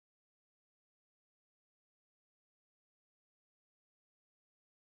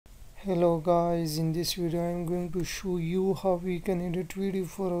Hello guys, in this video I am going to show you how we can edit video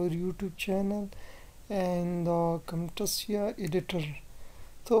for our YouTube channel and the Camtasia editor.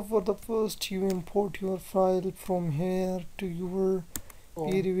 So for the first, you import your file from here to your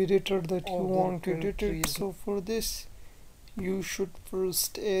video editor that you want to edit it. So for this you should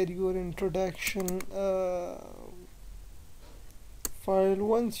first add your introduction file.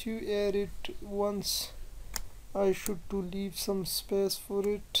 Once you add it, I should to leave some space for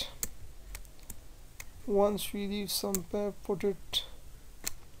it. Once we leave some space, put it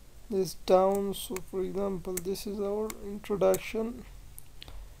this down. So for example, this is our introduction,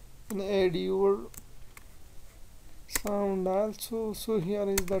 and add your sound also. So here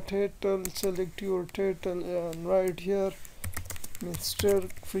is the title. Select your title and right here Mr.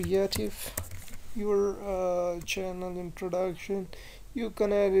 Creative, your channel introduction. You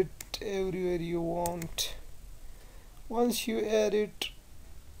can add it everywhere you want. Once you add it,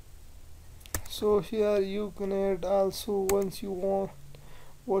 so here you can add also once you want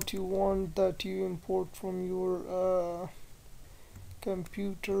what you want that you import from your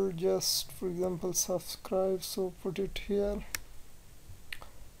computer. Just for example subscribe, so put it here.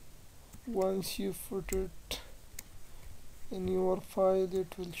 Once you put it in your file,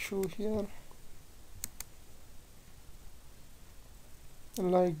 it will show here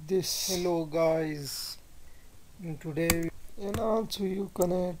like this. Hello guys, in today And also you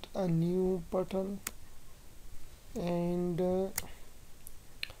can add a new button, and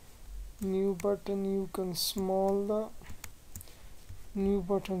new button you can small the new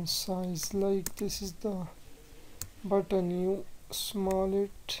button size. Like this is the button, you small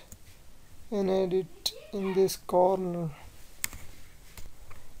it and add it in this corner.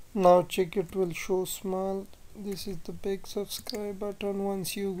 Now check, it will show small. This is the big subscribe button.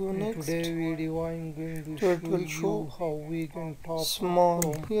 Once you go next, today video I'm going to so it will show show you how we can top small.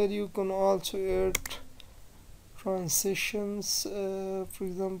 from Here you can also add transitions. For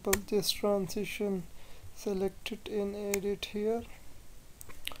example, this transition, select it and add it here,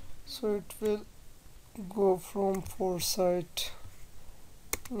 so it will go from foresight.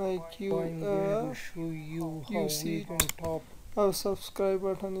 Like I'm going to show you how see we can top. our subscribe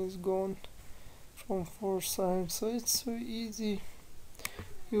button is gone from foresight, so it's so easy.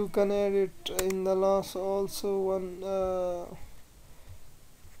 You can add it in the last also one.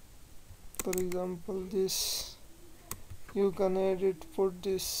 For example, this you can add it, put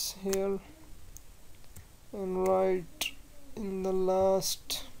this here and write in the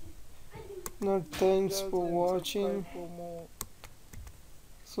last, not thanks for watching.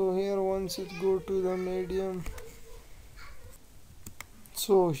 So here once it go to the medium,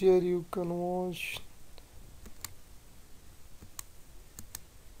 so here you can watch,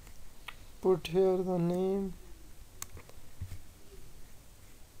 put here the name,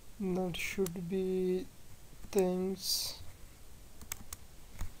 that should be thanks.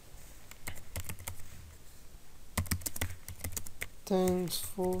 Thanks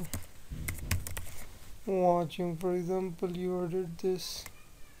for watching. For example, you added this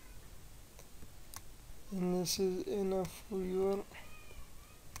and this is enough for your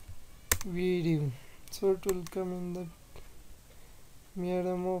video, so it will come in the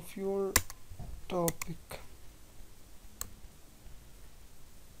medium of your topic.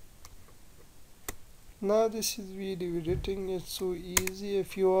 Now this is video editing. It's so easy.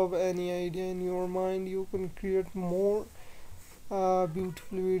 If you have any idea in your mind, you can create more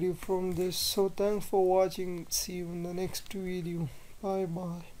beautiful video from this. So thanks for watching. See you in the next video. Bye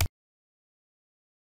bye.